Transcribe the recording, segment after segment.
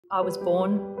I was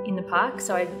born in the park,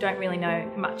 so I don't really know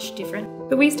much different.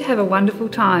 But we used to have a wonderful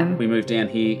time. We moved down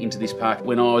here into this park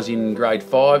when I was in grade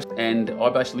 5, and I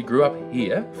basically grew up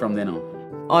here from then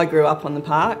on. I grew up on the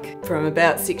park. From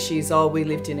about 6 years old, we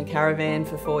lived in a caravan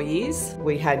for 4 years.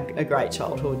 We had a great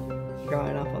childhood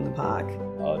growing up on the park.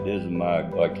 Des and Mark,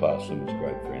 I class them as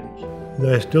great friends.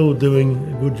 They're still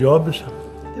doing good jobs.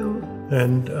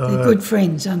 And they're good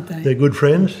friends, aren't they? They're good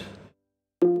friends.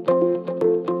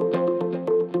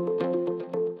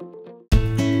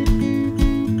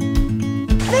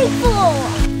 Big4!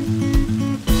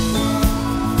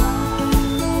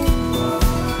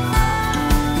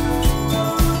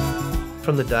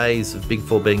 From the days of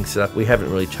Big4 being set up, we haven't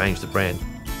really changed the brand.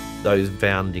 Those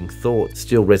founding thoughts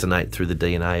still resonate through the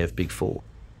DNA of Big4.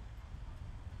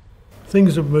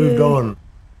 Things have moved on.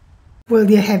 Well,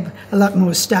 you have a lot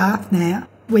more staff now.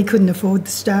 We couldn't afford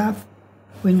the staff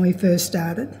when we first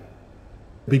started.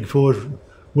 Big4 is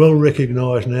well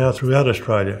recognised now throughout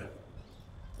Australia.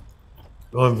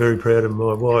 I'm very proud of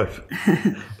my wife.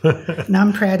 And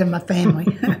I'm proud of my family.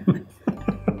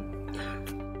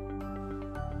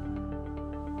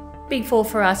 Big4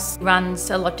 for us runs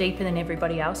a lot deeper than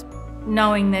everybody else.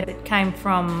 Knowing that it came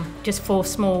from just 4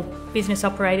 small business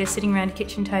operators sitting around a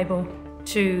kitchen table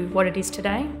to what it is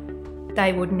today,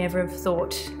 they would never have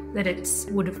thought that it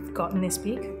would have gotten this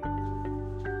big.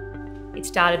 It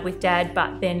started with Dad,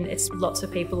 but then it's lots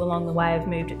of people along the way have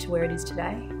moved it to where it is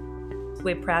today.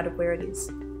 We're proud of where it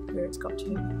is, where it's got to.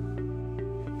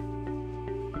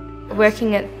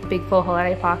 Working at Big4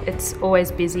 Holiday Park, it's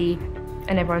always busy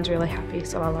and everyone's really happy,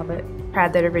 so I love it.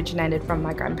 Proud that it originated from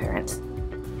my grandparents.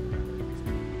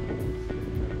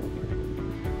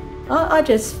 I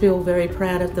just feel very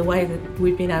proud of the way that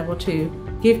we've been able to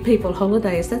give people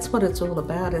holidays. That's what it's all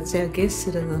about. It's our guests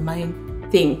that are the main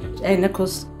thing. And of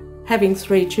course, having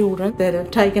 3 children that have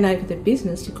taken over the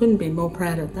business, you couldn't be more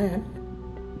proud of that.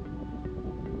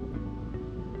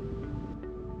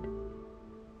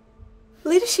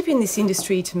 Leadership in this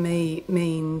industry to me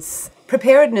means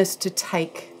preparedness to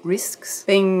take risks,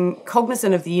 being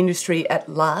cognisant of the industry at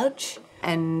large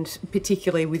and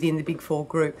particularly within the Big4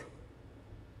 group.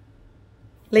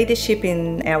 Leadership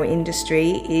in our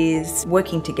industry is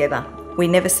working together. We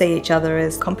never see each other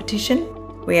as competition.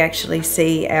 We actually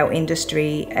see our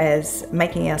industry as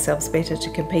making ourselves better to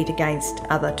compete against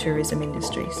other tourism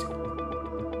industries.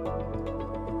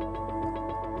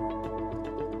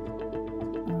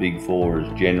 Big4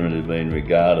 has generally been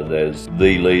regarded as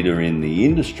the leader in the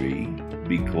industry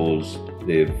because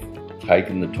they've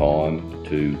taken the time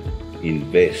to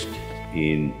invest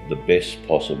in the best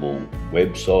possible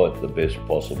website, the best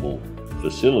possible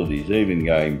facilities, even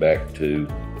going back to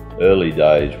early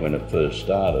days when it first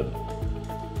started.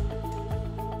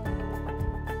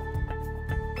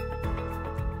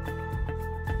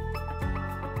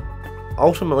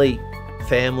 Ultimately,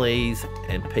 families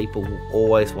and people will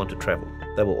always want to travel.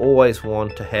 They will always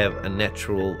want to have a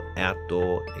natural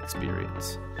outdoor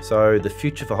experience. So the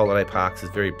future for holiday parks is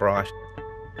very bright.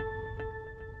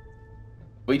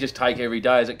 We just take every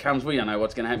day as it comes. We don't know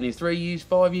what's going to happen in 3 years,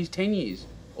 5 years, 10 years.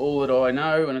 All that I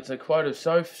know, and it's a quote of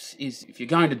Soph's, is if you're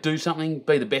going to do something,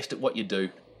 be the best at what you do.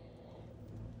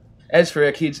 As for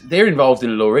our kids, they're involved in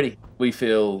it already. We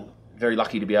feel very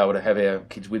lucky to be able to have our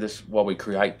kids with us while we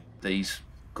create these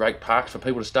great parks for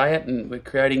people to stay at, and we're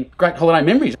creating great holiday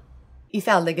memories. If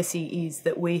our legacy is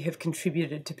that we have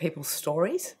contributed to people's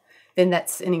stories, then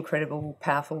that's an incredible,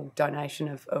 powerful donation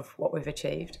of what we've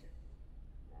achieved.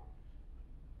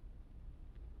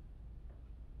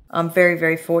 I'm very,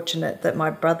 very fortunate that my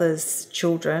brother's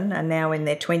children are now in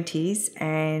their 20s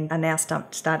and are now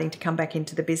starting to come back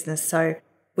into the business. So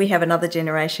we have another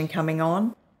generation coming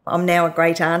on. I'm now a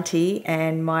great auntie,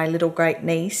 and my little great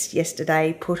niece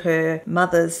yesterday put her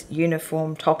mother's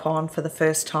uniform top on for the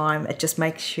first time. It just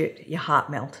makes your heart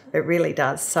melt. It really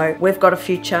does. So we've got a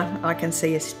future. I can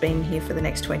see us being here for the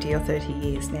next 20 or 30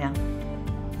 years now.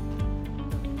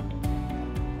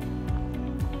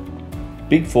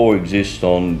 Big4 exists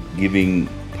on giving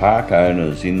park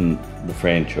owners in the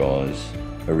franchise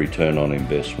a return on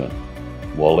investment.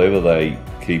 While ever they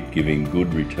keep giving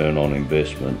good return on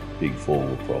investment, Big4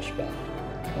 will prosper,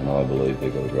 and I believe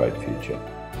they've got a great future.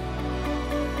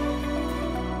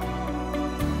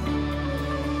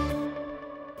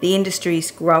 The industry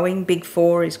is growing,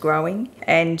 Big4 is growing,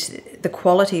 and the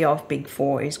quality of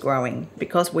Big4 is growing.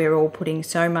 Because we're all putting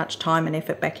so much time and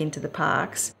effort back into the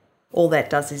parks, all that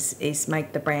does is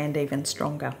make the brand even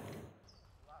stronger.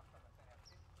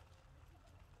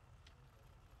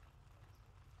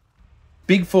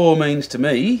 Big4 means to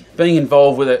me being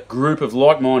involved with a group of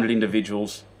like-minded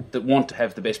individuals that want to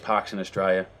have the best parks in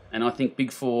Australia. And I think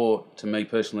Big 4, to me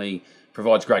personally,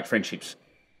 provides great friendships.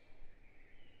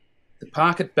 The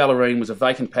park at Ballerine was a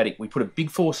vacant paddock. We put a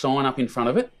Big 4 sign up in front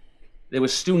of it. There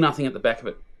was still nothing at the back of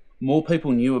it. More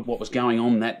people knew of what was going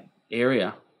on in that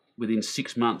area within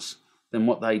 6 months than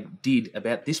what they did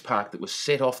about this park that was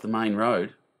set off the main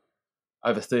road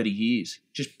over 30 years,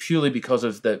 just purely because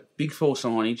of the Big 4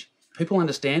 signage. People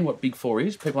understand what Big 4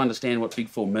 is, people understand what Big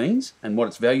 4 means and what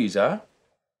its values are.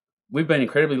 We've been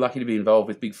incredibly lucky to be involved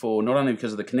with Big 4, not only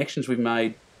because of the connections we've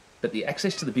made, but the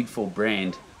access to the Big 4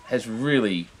 brand has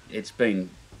really, it's been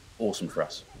awesome for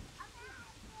us.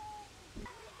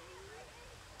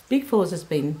 Big 4's has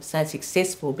been so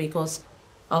successful because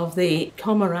of the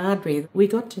camaraderie. We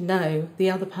got to know the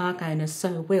other park owners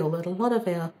so well that a lot of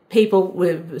our people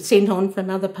were sent on from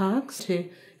other parks to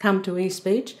come to East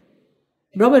Beach.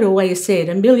 Robert always said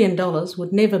 $1 million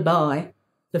would never buy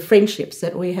the friendships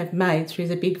that we have made through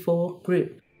the Big 4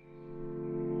 group.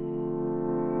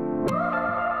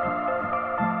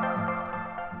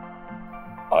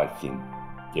 I think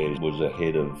Des was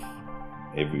ahead of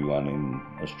everyone in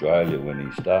Australia when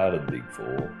he started Big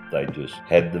 4. They just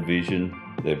had the vision.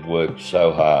 They've worked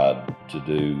so hard to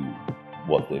do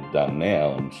what they've done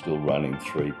now and still running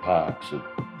 3 parks at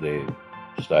their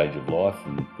stage of life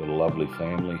and got a lovely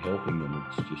family helping them.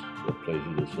 It's just a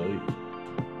pleasure to see.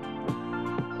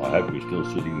 I hope we're still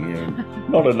sitting here,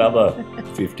 not another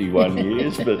 51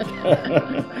 years, but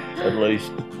at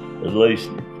least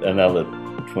another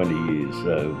 20 years.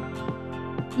 So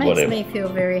makes whatever. me feel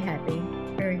very happy,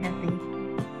 contented.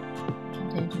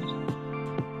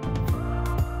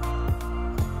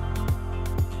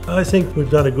 I think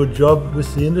we've done a good job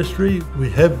with the industry.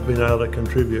 We have been able to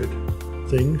contribute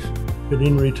things, but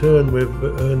in return we've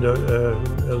earned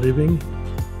a living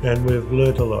and we've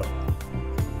learnt a lot.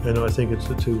 And I think it's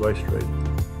a two-way street.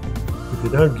 If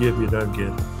you don't give, you don't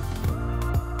get.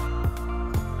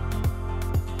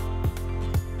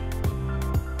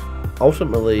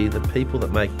 Ultimately, the people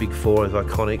that make Big 4 as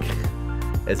iconic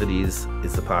as it is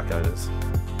the park owners.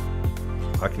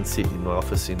 I can sit in my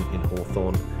office in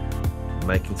Hawthorn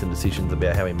making some decisions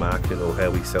about how we market or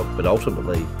how we sell, but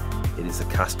ultimately it is the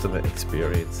customer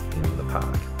experience in the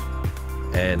park.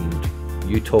 And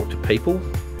you talk to people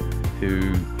who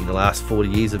in the last 40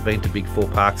 years have been to Big 4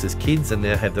 parks as kids and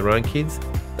now have their own kids.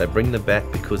 They bring them back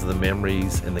because of the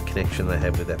memories and the connection they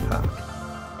have with that park.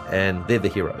 And they're the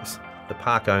heroes. The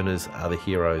park owners are the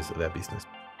heroes of our business.